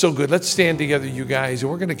So good. Let's stand together, you guys,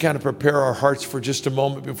 and we're going to kind of prepare our hearts for just a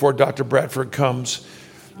moment before Dr. Bradford comes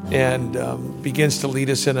and begins to lead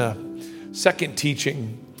us in a second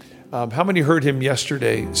teaching. How many heard him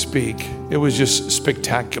yesterday speak? It was just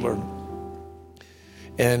spectacular.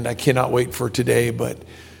 And I cannot wait for today. But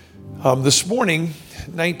this morning,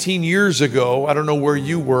 19 years ago, I don't know where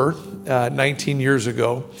you were 19 years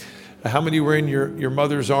ago. How many were in your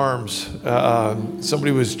mother's arms?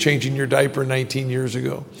 Somebody was changing your diaper 19 years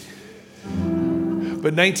ago.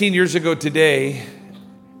 But 19 years ago today,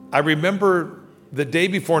 I remember the day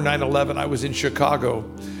before 9/11, I was in Chicago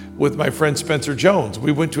with my friend Spencer Jones.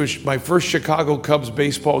 We went to my first Chicago Cubs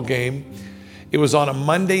baseball game. It was on a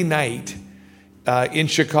Monday night in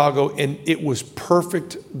Chicago, and it was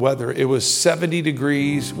perfect weather. It was 70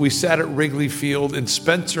 degrees. We sat at Wrigley Field, and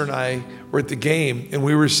Spencer and I were at the game, and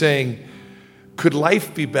we were saying, could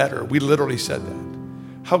life be better? We literally said that.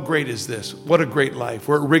 How great is this? What a great life.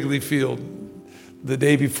 We're at Wrigley Field the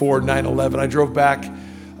day before 9/11. I drove back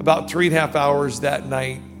about 3.5 hours that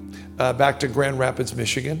night back to Grand Rapids,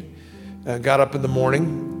 Michigan. Got up in the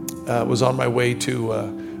morning, was on my way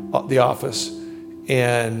to the office,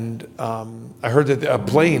 and I heard that a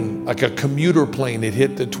plane, like a commuter plane, had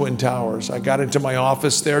hit the Twin Towers. I got into my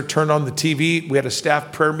office there, turned on the TV. We had a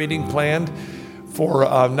staff prayer meeting planned for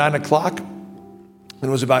 9 o'clock. And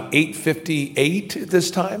it was about 8:58 at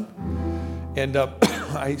this time. And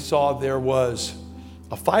I saw there was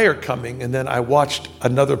a fire coming, and then I watched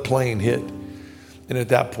another plane hit. And at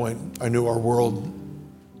that point, I knew our world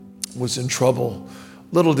was in trouble.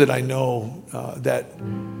 Little did I know that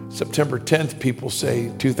September 10th, people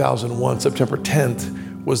say 2001, September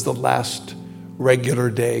 10th was the last regular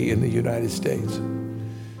day in the United States.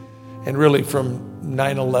 And really from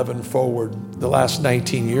 9/11 forward, the last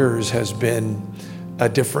 19 years has been a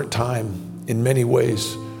different time in many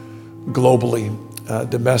ways, globally,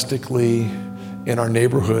 domestically, in our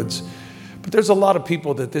neighborhoods. But there's a lot of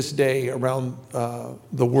people that this day around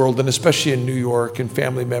the world, and especially in New York and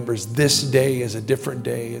family members, this day is a different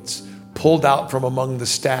day. It's pulled out from among the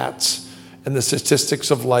stats and the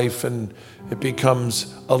statistics of life, and it becomes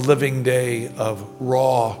a living day of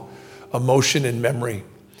raw emotion and memory,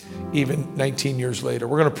 even 19 years later.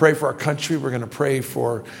 We're going to pray for our country. We're going to pray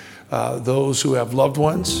for those who have loved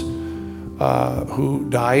ones who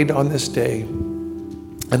died on this day.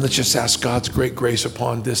 And let's just ask God's great grace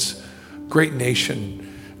upon this great nation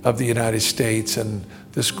of the United States and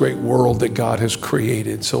this great world that God has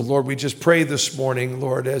created. So, Lord, we just pray this morning,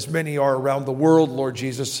 Lord, as many are around the world, Lord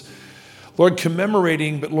Jesus, Lord,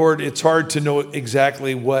 commemorating, but Lord, it's hard to know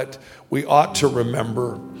exactly what we ought to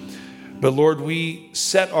remember. But Lord, we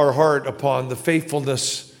set our heart upon the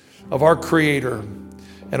faithfulness of our Creator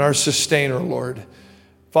and our Sustainer, Lord.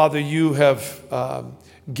 Father, you have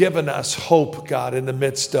given us hope, God, in the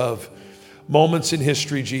midst of moments in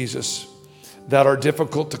history, Jesus, that are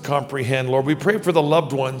difficult to comprehend. Lord, we pray for the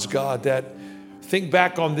loved ones, God, that think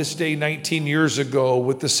back on this day 19 years ago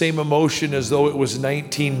with the same emotion as though it was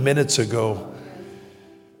 19 minutes ago.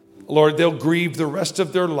 Lord, they'll grieve the rest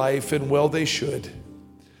of their life, and well, they should.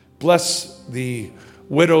 Bless the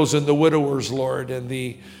widows and the widowers, Lord, and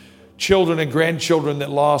the children and grandchildren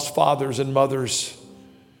that lost fathers and mothers,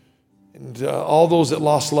 and all those that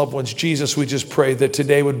lost loved ones. Jesus, we just pray that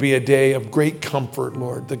today would be a day of great comfort,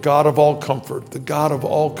 Lord. The God of all comfort, the God of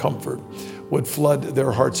all comfort would flood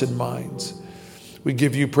their hearts and minds. We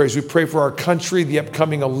give you praise. We pray for our country, the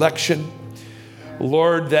upcoming election.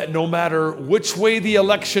 Lord, that no matter which way the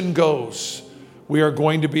election goes, we are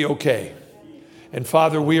going to be okay. And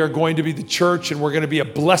Father, we are going to be the church, and we're going to be a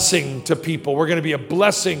blessing to people. We're going to be a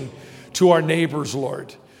blessing to our neighbors,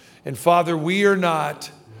 Lord. And Father, we are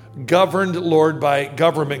not governed, Lord, by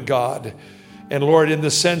government, God. And Lord, in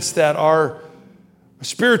the sense that our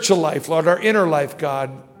spiritual life, Lord, our inner life,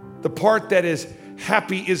 God, the part that is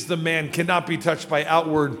happy is the man cannot be touched by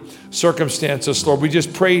outward circumstances, Lord. We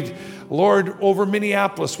just prayed, Lord, over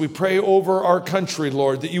Minneapolis. We pray over our country,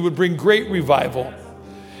 Lord, that you would bring great revival.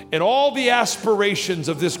 And all the aspirations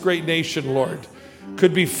of this great nation, Lord,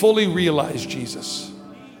 could be fully realized, Jesus.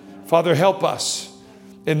 Father, help us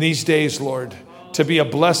in these days, Lord, to be a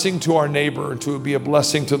blessing to our neighbor and to be a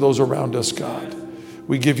blessing to those around us, God.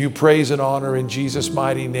 We give you praise and honor in Jesus'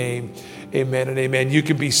 mighty name. Amen and amen. You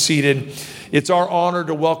can be seated. It's our honor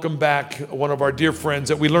to welcome back one of our dear friends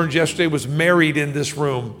that we learned yesterday was married in this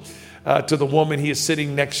room to the woman he is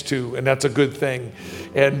sitting next to, and that's a good thing.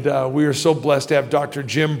 And we are so blessed to have Dr.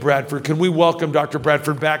 Jim Bradford. Can we welcome Dr.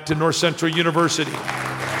 Bradford back to North Central University?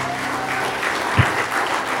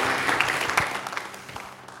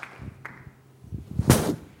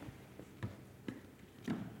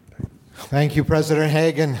 Thank you, President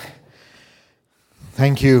Hagan.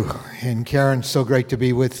 Thank you. And Karen, so great to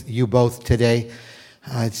be with you both today.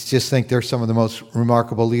 I just think they're some of the most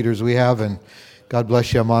remarkable leaders we have, and God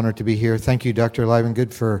bless you. I'm honored to be here. Thank you, Dr.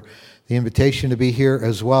 Livengood, for the invitation to be here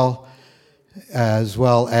as well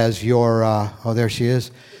as your, there she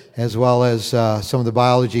is, as well as some of the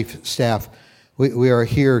biology staff. We are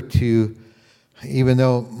here to, even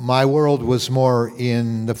though my world was more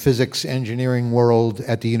in the physics engineering world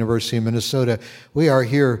at the University of Minnesota, we are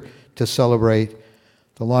here to celebrate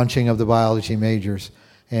the launching of the biology majors.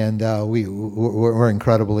 And we're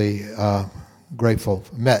incredibly grateful.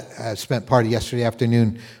 Spent part of yesterday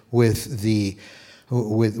afternoon with the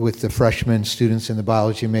freshman students in the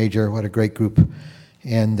biology major. What a great group.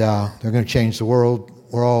 And they're going to change the world.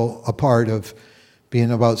 We're all a part of being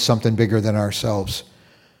about something bigger than ourselves.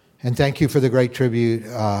 And thank you for the great tribute,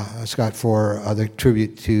 Scott, for the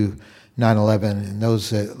tribute to 9/11 and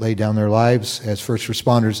those that laid down their lives as first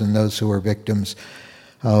responders and those who were victims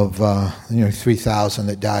of 3,000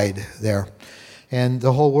 that died there. And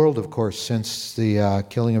the whole world, of course, since the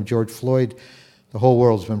killing of George Floyd, the whole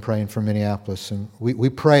world's been praying for Minneapolis. And we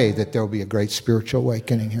pray that there will be a great spiritual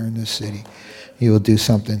awakening here in this city. You will do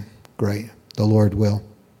something great. The Lord will.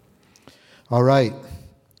 All right.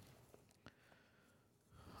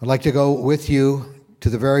 I'd like to go with you to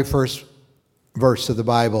the very first verse of the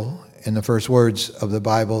Bible and the first words of the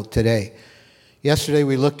Bible today. Yesterday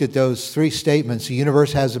we looked at those three statements. The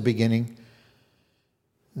universe has a beginning,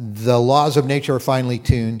 the laws of nature are finely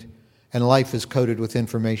tuned, and life is coated with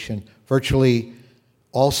information. Virtually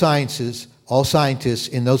all scientists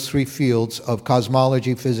in those three fields of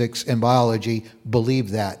cosmology, physics, and biology believe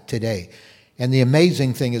that today. And the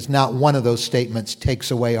amazing thing is not one of those statements takes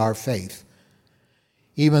away our faith.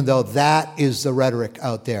 Even though that is the rhetoric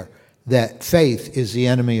out there, that faith is the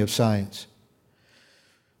enemy of science.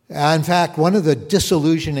 In fact, one of the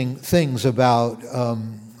disillusioning things about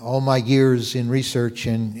all my years in research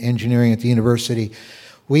and engineering at the university,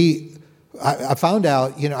 I found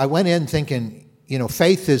out, I went in thinking,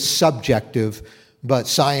 faith is subjective, but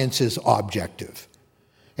science is objective.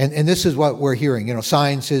 And this is what we're hearing.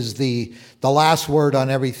 Science is the last word on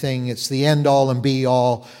everything. It's the end all and be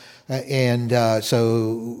all.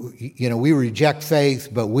 So we reject faith,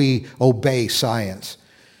 but we obey science.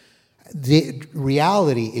 The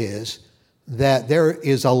reality is that there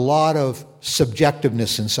is a lot of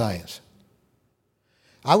subjectiveness in science.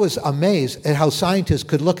 I was amazed at how scientists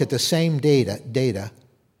could look at the same data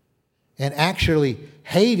and actually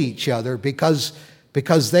hate each other because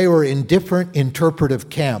they were in different interpretive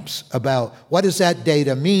camps about what does that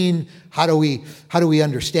data mean? How do we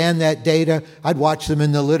understand that data? I'd watch them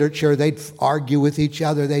in the literature. They'd argue with each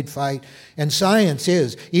other. They'd fight. And science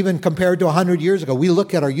is, even compared to 100 years ago, we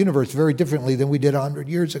look at our universe very differently than we did 100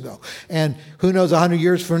 years ago. And who knows 100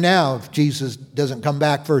 years from now, if Jesus doesn't come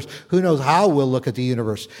back first, who knows how we'll look at the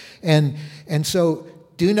universe. And so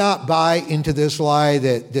do not buy into this lie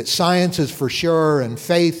that science is for sure and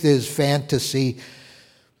faith is fantasy.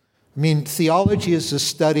 Theology is the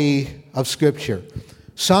study of Scripture.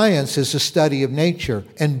 Science is the study of nature,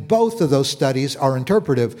 and both of those studies are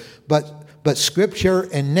interpretive, but Scripture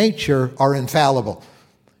and nature are infallible.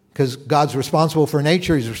 Because God's responsible for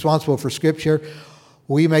nature, He's responsible for Scripture.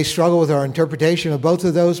 We may struggle with our interpretation of both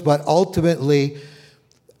of those, but ultimately,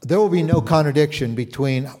 there will be no contradiction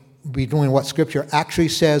between what Scripture actually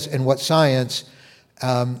says and what science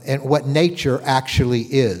and what nature actually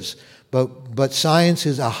is. But science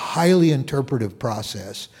is a highly interpretive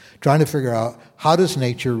process, trying to figure out how does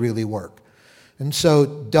nature really work. And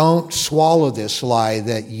so don't swallow this lie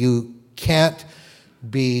that you can't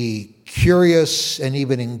be curious and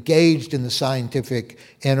even engaged in the scientific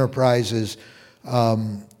enterprises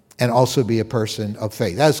and also be a person of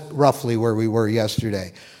faith. That's roughly where we were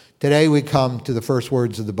yesterday. Today we come to the first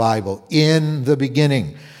words of the Bible, in the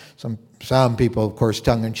beginning. Some people, of course,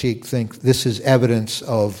 tongue-in-cheek, think this is evidence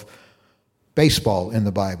of baseball in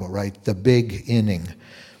the Bible, right? The big inning.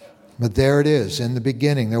 But there it is, in the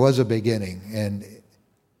beginning. There was a beginning.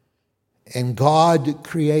 And God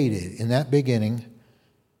created, in that beginning,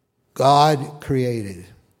 God created.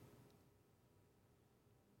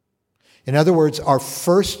 In other words, our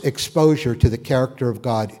first exposure to the character of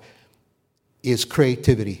God is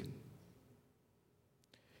creativity.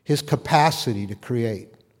 His capacity to create,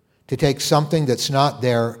 to take something that's not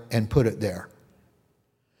there and put it there,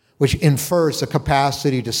 which infers the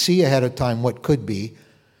capacity to see ahead of time what could be,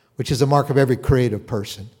 which is a mark of every creative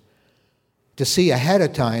person, to see ahead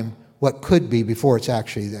of time what could be before it's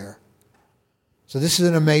actually there. So this is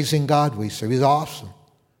an amazing God we serve. He's awesome.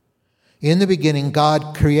 In the beginning,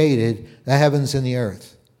 God created the heavens and the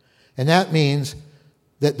earth. And that means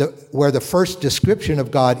that where the first description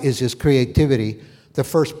of God is his creativity, the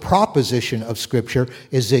first proposition of Scripture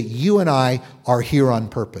is that you and I are here on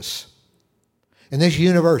purpose. And this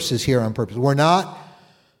universe is here on purpose. We're not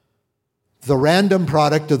the random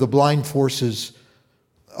product of the blind forces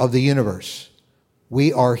of the universe.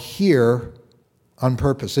 We are here on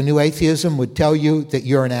purpose. The new atheism would tell you that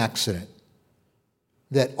you're an accident,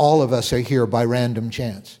 that all of us are here by random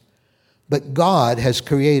chance. But God has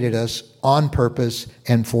created us on purpose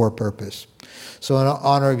and for purpose. So in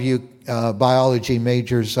honor of you biology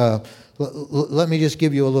majors, let me just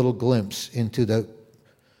give you a little glimpse into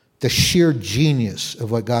the sheer genius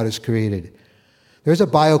of what God has created. There's a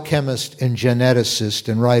biochemist and geneticist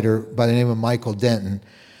and writer by the name of Michael Denton,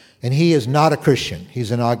 and he is not a Christian.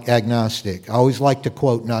 He's an agnostic. I always like to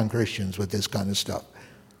quote non-Christians with this kind of stuff.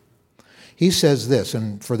 He says this,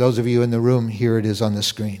 and for those of you in the room, here it is on the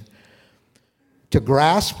screen. To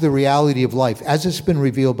grasp the reality of life, as it's been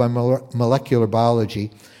revealed by molecular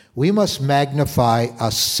biology, we must magnify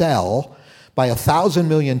a cell by 1,000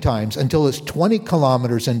 million times until it's 20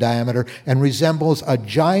 kilometers in diameter and resembles a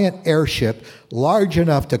giant airship large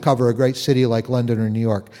enough to cover a great city like London or New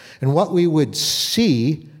York. And what we would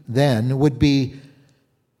see then would be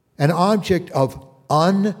an object of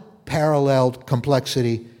unparalleled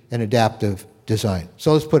complexity and adaptive design.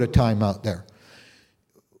 So let's put a time out there.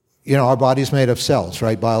 You know, our body's made of cells,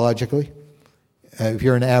 right, biologically? If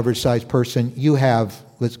you're an average-sized person, you have,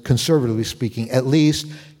 conservatively speaking, at least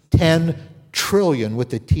 10 trillion with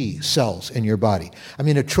the T cells in your body. I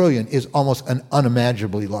mean, a trillion is almost an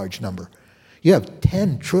unimaginably large number. You have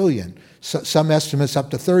 10 trillion, some estimates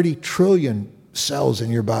up to 30 trillion cells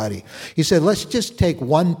in your body. He said, let's just take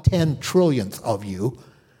 1/10 trillionth of you,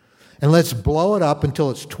 and let's blow it up until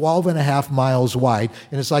it's 12.5 miles wide,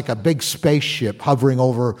 and it's like a big spaceship hovering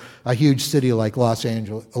over a huge city like Los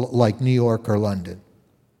Angeles, like New York or London.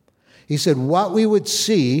 He said, what we would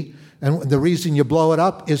see, and the reason you blow it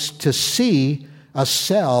up is to see a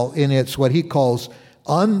cell in its, what he calls,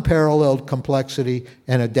 unparalleled complexity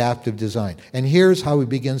and adaptive design. And here's how he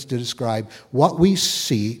begins to describe what we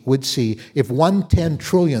would see if 1/10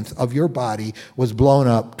 trillionth of your body was blown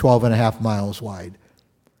up 12.5 miles wide.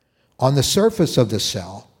 On the surface of the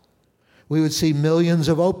cell, we would see millions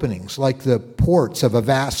of openings, like the ports of a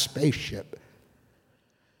vast spaceship,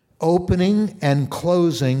 opening and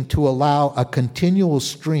closing to allow a continual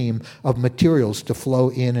stream of materials to flow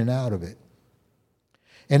in and out of it.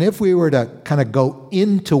 And if we were to kind of go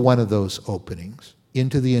into one of those openings,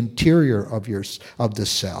 into the interior of the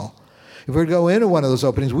cell, if we were to go into one of those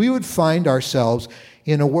openings, we would find ourselves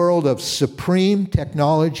in a world of supreme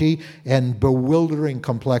technology and bewildering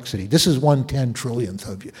complexity. This is 1/10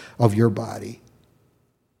 trillionth of your body.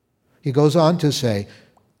 He goes on to say,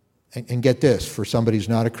 and get this, for somebody who's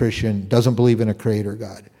not a Christian, doesn't believe in a creator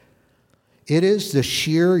God, it is the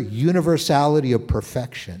sheer universality of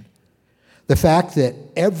perfection. The fact that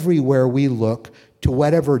everywhere we look, to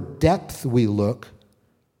whatever depth we look,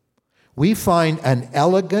 we find an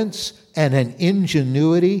elegance and an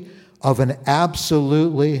ingenuity of an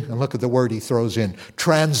absolutely, and look at the word he throws in,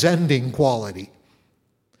 transcending quality,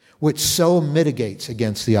 which so mitigates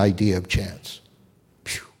against the idea of chance.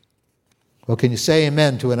 Phew. Well, can you say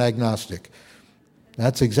amen to an agnostic?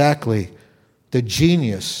 That's exactly the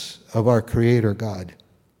genius of our Creator God.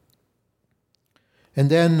 And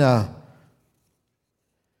then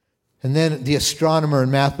the astronomer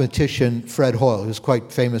and mathematician Fred Hoyle, who's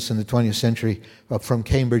quite famous in the 20th century, from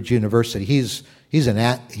Cambridge University.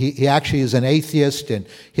 He actually is an atheist, and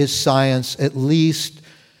his science at least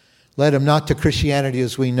led him not to Christianity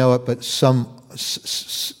as we know it, but some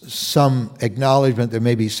acknowledgement there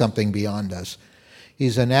may be something beyond us.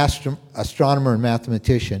 He's an astronomer and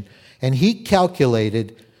mathematician, and he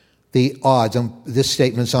calculated the odds, and this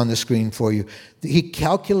statement's on the screen for you. He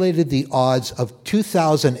calculated the odds of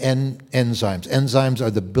 2,000 enzymes. Enzymes are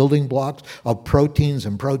the building blocks of proteins,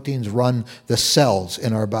 and proteins run the cells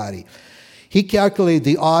in our body. He calculated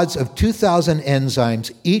the odds of 2,000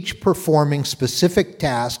 enzymes, each performing specific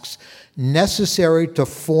tasks necessary to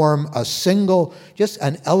form a single, just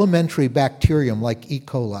an elementary bacterium like E.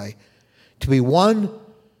 coli, to be 1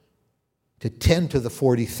 to 10 to the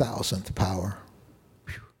 40,000th power.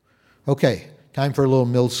 Okay, time for a little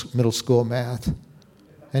middle school math.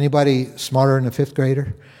 Anybody smarter than a fifth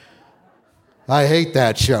grader? I hate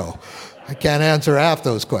that show. I can't answer half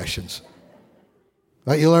those questions.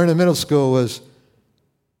 What you learned in middle school was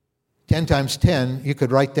 10 times 10. You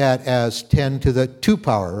could write that as 10 to the 2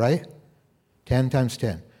 power, right? 10 times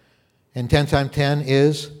 10. And 10 times 10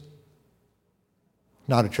 is?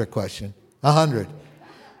 Not a trick question. 100.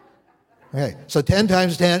 Okay, so 10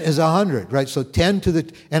 times 10 is 100, right? So 10 to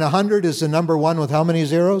the, and 100 is the number 1 with how many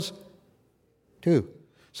zeros? 2.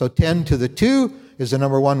 So 10 to the 2 is the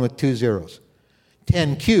number 1 with 2 zeros.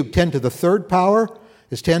 10 cubed, 10 to the third power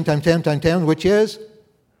is 10 times 10 times 10, which is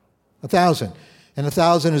 1,000. And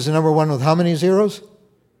 1,000 is the number 1 with how many zeros?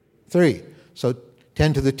 3. So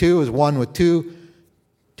 10 to the 2 is 1 with 2.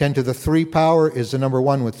 10 to the 3 power is the number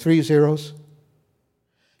 1 with 3 zeros.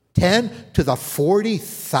 10 to the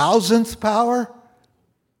 40,000th power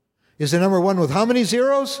is the number 1 with how many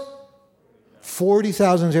zeros?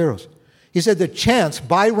 40,000 zeros. He said the chance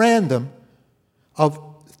by random of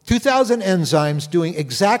 2,000 enzymes doing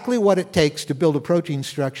exactly what it takes to build a protein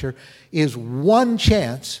structure is one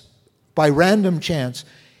chance, by random chance,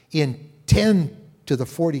 in 10 to the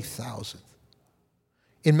 40,000th.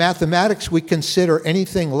 In mathematics, we consider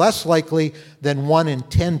anything less likely than 1 in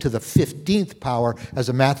 10 to the 15th power as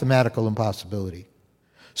a mathematical impossibility.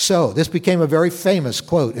 So, this became a very famous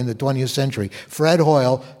quote in the 20th century. Fred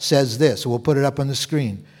Hoyle says this, we'll put it up on the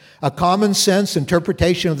screen. A common sense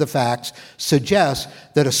interpretation of the facts suggests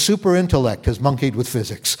that a super intellect has monkeyed with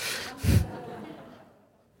physics.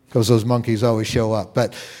 Because those monkeys always show up.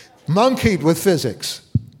 But monkeyed with physics,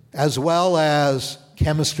 as well as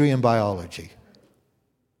chemistry and biology.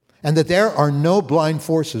 And that there are no blind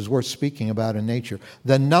forces worth speaking about in nature.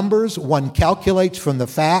 The numbers one calculates from the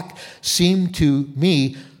fact seem to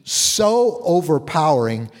me so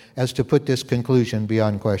overpowering as to put this conclusion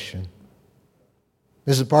beyond question.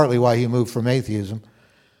 This is partly why he moved from atheism.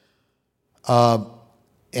 And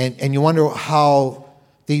you wonder how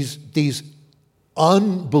these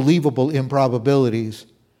unbelievable improbabilities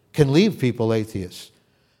can leave people atheists.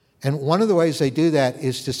 And one of the ways they do that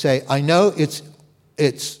is to say, I know it's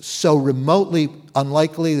so remotely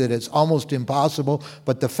unlikely that it's almost impossible,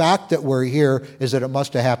 but the fact that we're here is that it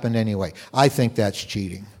must have happened anyway. I think that's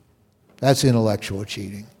cheating. That's intellectual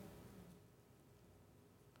cheating.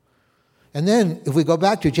 And then, if we go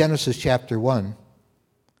back to Genesis chapter 1,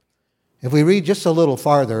 if we read just a little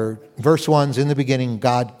farther, verse 1's in the beginning,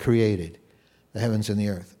 God created the heavens and the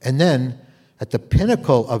earth. And then, at the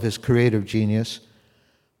pinnacle of his creative genius,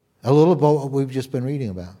 a little about what we've just been reading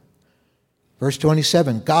about. Verse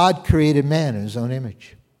 27, God created man in his own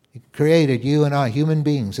image. He created you and I, human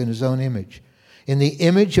beings, in his own image. In the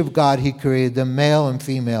image of God, he created them, male and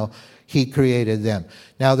female, he created them.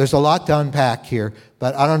 Now, there's a lot to unpack here,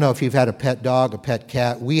 but I don't know if you've had a pet dog, a pet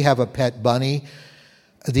cat. We have a pet bunny.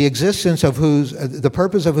 The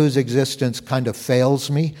purpose of whose existence kind of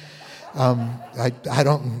fails me. I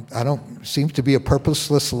don't seem to be a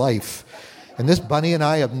purposeless life. And this bunny and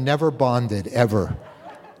I have never bonded, ever.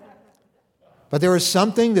 But there is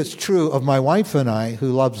something that's true of my wife and I,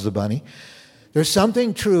 who loves the bunny. There's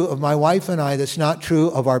something true of my wife and I that's not true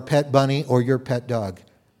of our pet bunny or your pet dog.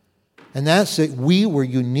 And that's that we were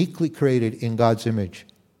uniquely created in God's image.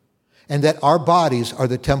 And that our bodies are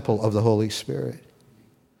the temple of the Holy Spirit.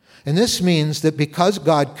 And this means that because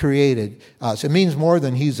God created us, it means more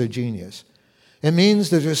than he's a genius. It means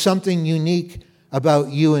that there's something unique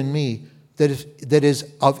about you and me that is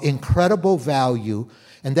of incredible value.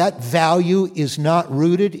 And that value is not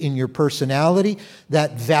rooted in your personality.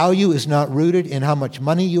 That value is not rooted in how much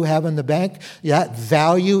money you have in the bank. That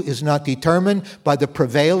value is not determined by the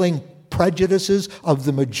prevailing prejudices of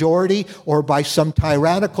the majority or by some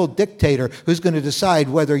tyrannical dictator who's going to decide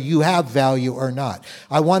whether you have value or not.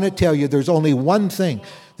 I want to tell you there's only one thing.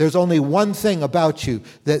 There's only one thing about you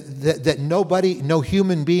that nobody, no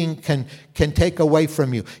human being can take away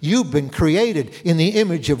from you. You've been created in the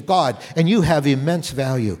image of God, and you have immense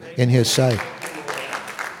value in his sight.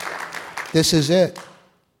 This is it.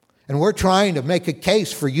 And we're trying to make a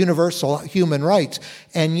case for universal human rights,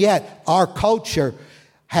 and yet our culture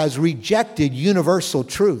has rejected universal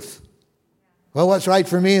truth. Well, what's right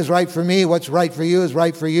for me is right for me. What's right for you is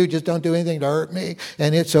right for you. Just don't do anything to hurt me,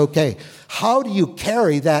 and it's okay. How do you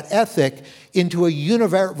carry that ethic into a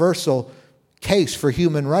universal case for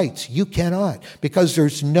human rights? You cannot, because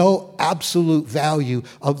there's no absolute value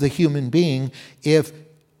of the human being if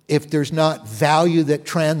there's not value that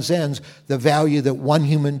transcends the value that one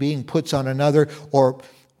human being puts on another, or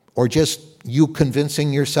just you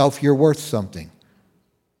convincing yourself you're worth something.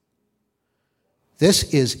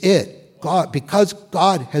 This is it. God, because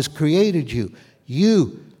God has created you,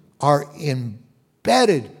 you are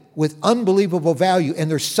embedded with unbelievable value,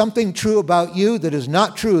 and there's something true about you that is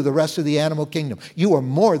not true of the rest of the animal kingdom. You are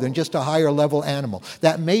more than just a higher level animal.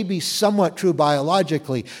 That may be somewhat true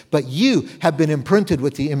biologically, but you have been imprinted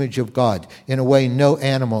with the image of God in a way no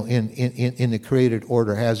animal in the created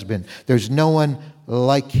order has been. There's no one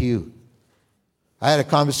like you. I had a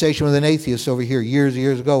conversation with an atheist over here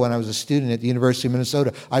years ago when I was a student at the University of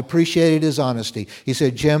Minnesota. I appreciated his honesty. He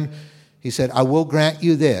said, Jim, he said, I will grant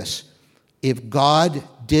you this. If God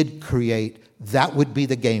did create, that would be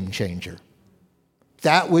the game changer.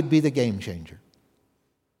 That would be the game changer.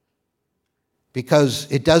 Because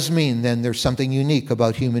it does mean then there's something unique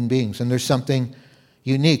about human beings, and there's something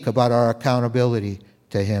unique about our accountability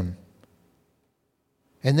to Him.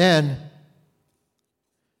 And then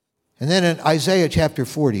in Isaiah chapter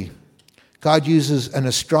 40, God uses an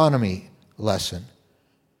astronomy lesson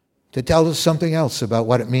to tell us something else about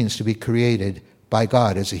what it means to be created by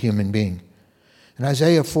God as a human being. In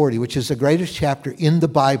Isaiah 40, which is the greatest chapter in the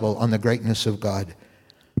Bible on the greatness of God,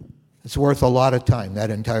 it's worth a lot of time, that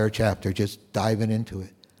entire chapter, just diving into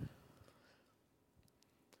it.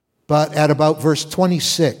 But at about verse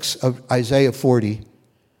 26 of Isaiah 40,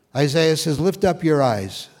 Isaiah says, lift up your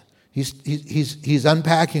eyes. He's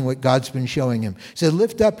unpacking what God's been showing him. He said,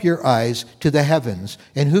 lift up your eyes to the heavens.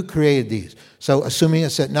 And who created these? So assuming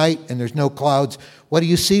it's at night and there's no clouds, what do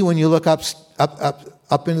you see when you look up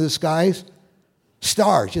into the skies?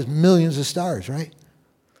 Stars, just millions of stars, right?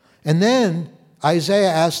 And then Isaiah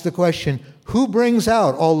asks the question, who brings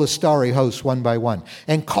out all the starry hosts one by one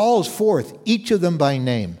and calls forth each of them by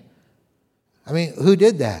name? I mean, who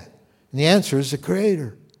did that? And the answer is the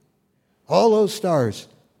Creator. All those stars.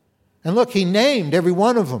 And look, He named every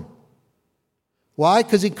one of them. Why?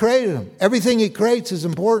 Because He created them. Everything He creates is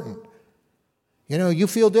important. You know, you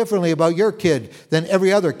feel differently about your kid than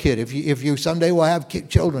every other kid if you someday will have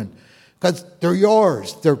children. Because they're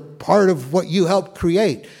yours. They're part of what you helped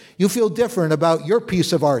create. You feel different about your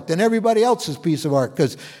piece of art than everybody else's piece of art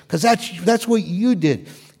because that's what you did.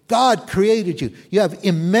 God created you. You have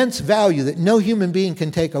immense value that no human being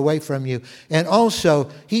can take away from you. And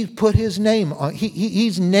also, He put His name on.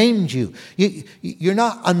 He's named you. You're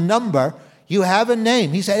not a number. You have a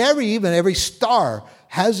name. He said even every star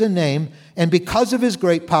has a name. And because of His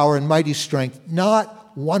great power and mighty strength,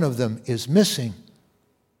 not one of them is missing.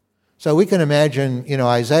 So we can imagine,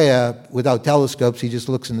 Isaiah, without telescopes, he just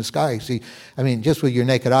looks in the sky. Just with your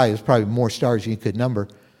naked eye, there's probably more stars than you could number.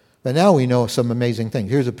 But now we know some amazing things.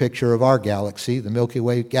 Here's a picture of our galaxy, the Milky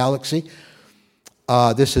Way galaxy.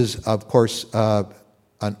 This is, of course, an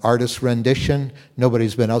artist's rendition.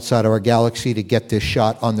 Nobody's been outside of our galaxy to get this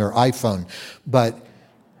shot on their iPhone. But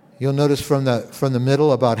you'll notice from the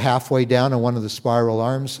middle, about halfway down on one of the spiral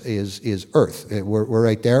arms, is Earth. We're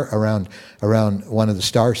right there around one of the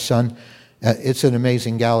stars, Sun. It's an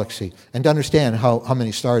amazing galaxy. And to understand how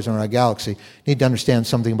many stars are in our galaxy, you need to understand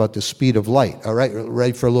something about the speed of light. All right,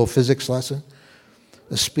 ready for a little physics lesson?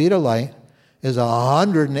 The speed of light is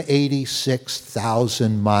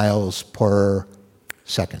 186,000 miles per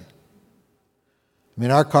second.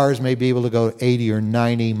 Our cars may be able to go 80 or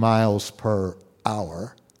 90 miles per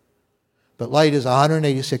hour, but light is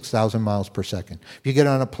 186,000 miles per second. If you get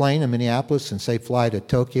on a plane in Minneapolis and say fly to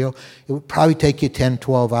Tokyo, it would probably take you 10,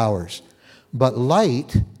 12 hours. But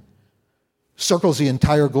light circles the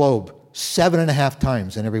entire globe 7.5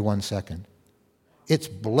 times in every 1 second. It's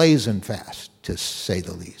blazing fast, to say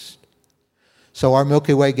the least. So our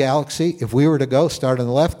Milky Way galaxy, if we were to go, start on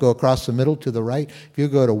the left, go across the middle to the right, if you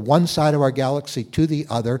go to one side of our galaxy to the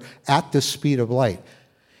other at the speed of light,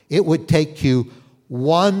 it would take you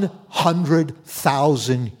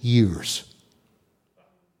 100,000 years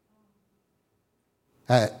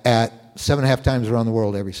at 7.5 times around the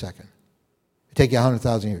world every second. It take you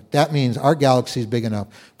 100,000 years. That means our galaxy is big enough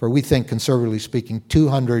for, we think, conservatively speaking,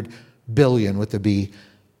 200 billion with the B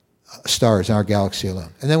stars in our galaxy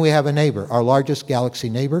alone. And then we have a neighbor. Our largest galaxy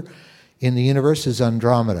neighbor in the universe is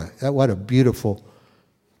Andromeda. What a beautiful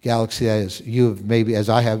galaxy that is. You have maybe, as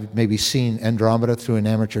I have, maybe seen Andromeda through an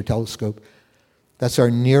amateur telescope. That's our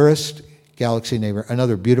nearest galaxy neighbor,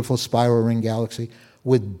 another beautiful spiral ring galaxy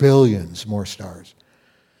with billions more stars.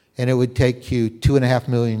 And it would take you 2.5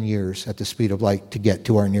 million years at the speed of light to get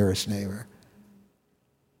to our nearest neighbor.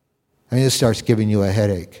 This starts giving you a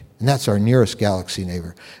headache. And that's our nearest galaxy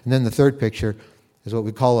neighbor. And then the third picture is what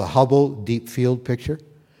we call a Hubble deep field picture.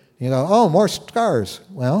 You go, oh, more stars.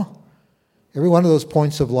 Well, every one of those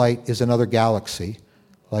points of light is another galaxy,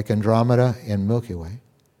 like Andromeda and Milky Way.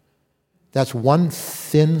 That's one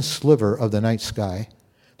thin sliver of the night sky.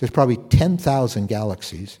 There's probably 10,000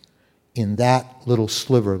 galaxies in that little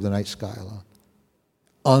sliver of the night sky alone.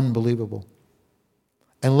 Unbelievable.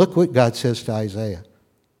 And look what God says to Isaiah.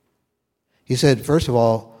 He said, first of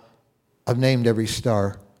all, I've named every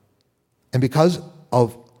star. And because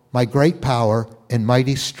of my great power and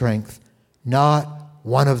mighty strength, not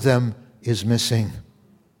one of them is missing.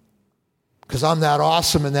 Because I'm that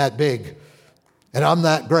awesome and that big. And I'm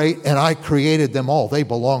that great, and I created them all. They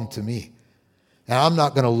belong to me. And I'm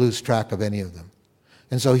not going to lose track of any of them.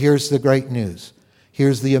 And so here's the great news.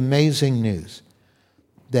 Here's the amazing news.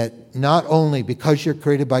 That not only, because you're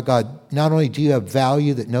created by God, not only do you have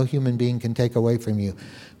value that no human being can take away from you,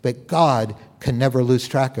 but God can never lose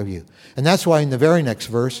track of you. And that's why in the very next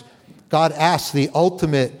verse, God asks the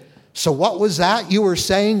ultimate, so what was that you were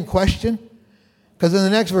saying question? Because in the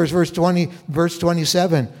next verse, verse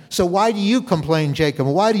 27, so why do you complain, Jacob?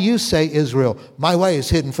 Why do you say, Israel, my way is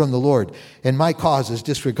hidden from the Lord, and my cause is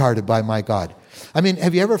disregarded by my God? I mean,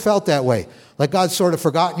 have you ever felt that way? Like God's sort of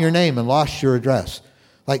forgotten your name and lost your address.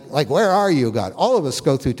 Like, where are you, God? All of us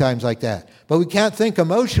go through times like that. But we can't think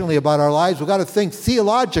emotionally about our lives. We've got to think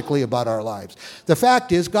theologically about our lives. The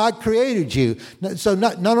fact is, God created you. So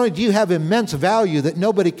not only do you have immense value that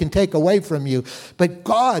nobody can take away from you, but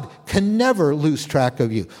God can never lose track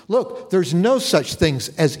of you. Look, there's no such things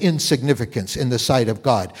as insignificance in the sight of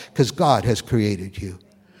God, because God has created you.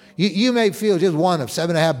 You may feel just one of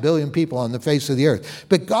 7.5 billion people on the face of the earth,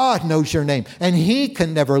 but God knows your name, and He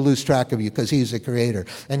can never lose track of you because He's the creator.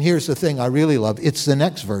 And here's the thing I really love. It's the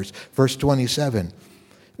next verse, verse 27,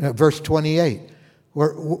 verse 28,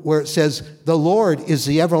 where it says, the Lord is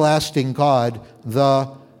the everlasting God,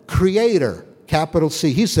 the creator, capital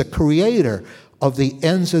C. He's the creator of the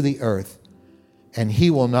ends of the earth, and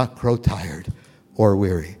He will not grow tired or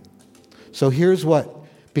weary. So here's what,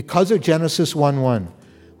 because of Genesis 1:1,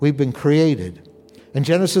 we've been created. In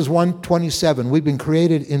Genesis 1:27, we've been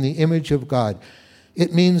created in the image of God.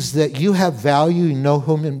 It means that you have value no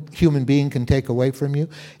human being can take away from you.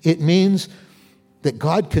 It means that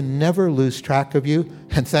God can never lose track of you.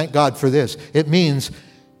 And thank God for this. It means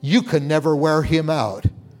you can never wear Him out.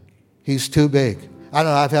 He's too big. I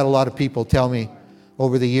don't know, I've had a lot of people tell me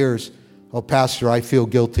over the years, oh, Pastor, I feel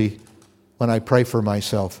guilty when I pray for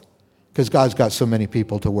myself because God's got so many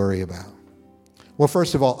people to worry about. Well,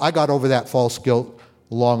 first of all, I got over that false guilt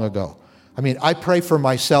long ago. I mean, I pray for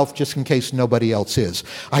myself just in case nobody else is.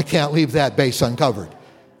 I can't leave that base uncovered.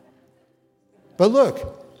 But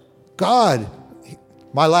look, God,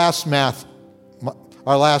 our last math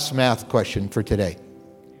question for today.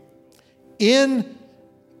 In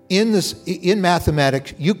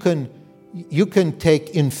mathematics, you can take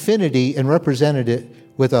infinity and represent it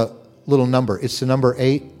with a little number. It's the number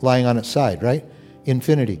 8 lying on its side, right?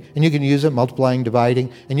 Infinity. And you can use it multiplying,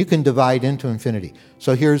 dividing, and you can divide into infinity.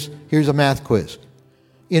 So here's a math quiz.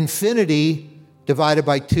 Infinity divided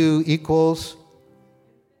by 2 equals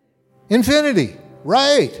infinity.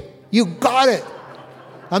 Right. You got it.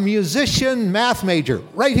 A musician math major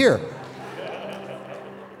right here.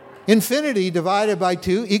 Infinity divided by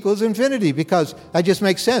 2 equals infinity, because that just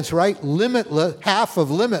makes sense, right? Limitless, half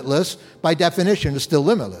of limitless by definition is still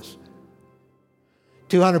limitless.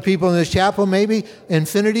 200 people in this chapel, maybe.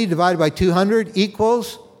 Infinity divided by 200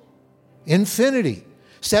 equals infinity.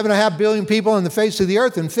 7.5 billion people on the face of the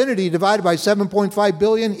earth. Infinity divided by 7.5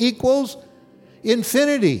 billion equals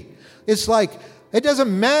infinity. It's like, it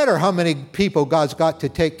doesn't matter how many people God's got to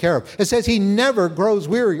take care of. It says He never grows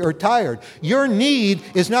weary or tired. Your need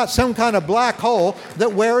is not some kind of black hole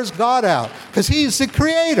that wears God out, because He's the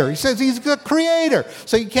creator. He says He's the creator,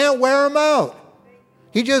 so you can't wear Him out.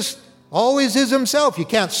 He just always is Himself. You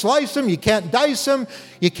can't slice Him. You can't dice Him.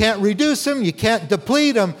 You can't reduce Him. You can't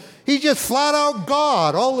deplete Him. He's just flat out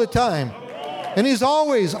God all the time. And He's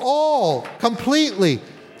always all completely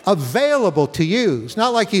available to you. It's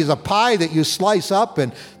not like He's a pie that you slice up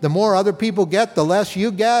and the more other people get, the less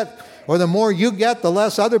you get, or the more you get, the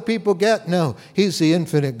less other people get. No, He's the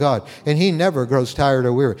infinite God, and He never grows tired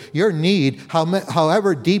or weary. Your need,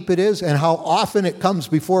 however deep it is and how often it comes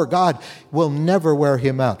before God, will never wear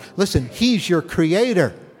Him out. Listen, He's your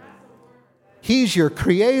creator. He's your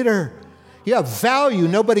creator. You have value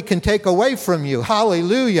nobody can take away from you.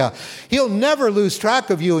 Hallelujah. He'll never lose track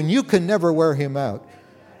of you, and you can never wear Him out,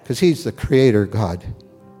 because He's the creator God.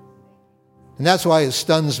 And that's why it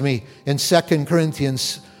stuns me in 2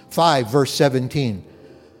 Corinthians 5, verse 17.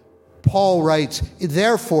 Paul writes,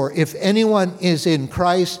 therefore, if anyone is in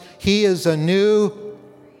Christ, he is a new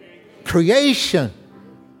creation.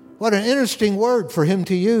 What an interesting word for him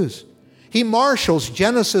to use. He marshals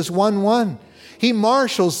Genesis 1:1. He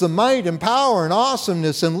marshals the might and power and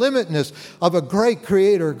awesomeness and limitness of a great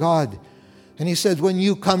creator God. And he says, when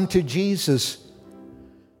you come to Jesus,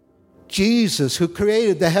 who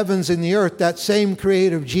created the heavens and the earth, that same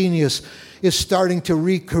creative genius is starting to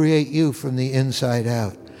recreate you from the inside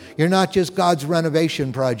out. You're not just God's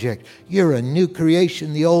renovation project. You're a new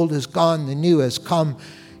creation. The old is gone, the new has come,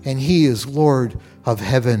 and He is Lord of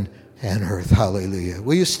heaven and earth. Hallelujah.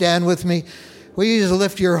 Will you stand with me? Will you just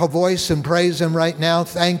lift your voice and praise Him right now?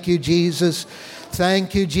 Thank you, Jesus.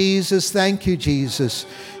 Thank you, Jesus. Thank you, Jesus.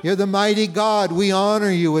 You're the mighty God. We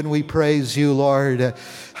honor you and we praise you, Lord.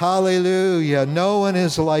 Hallelujah. No one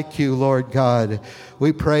is like you, Lord God.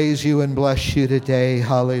 We praise you and bless you today.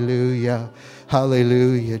 Hallelujah.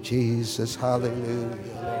 Hallelujah, Jesus. Hallelujah,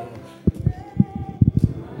 Lord.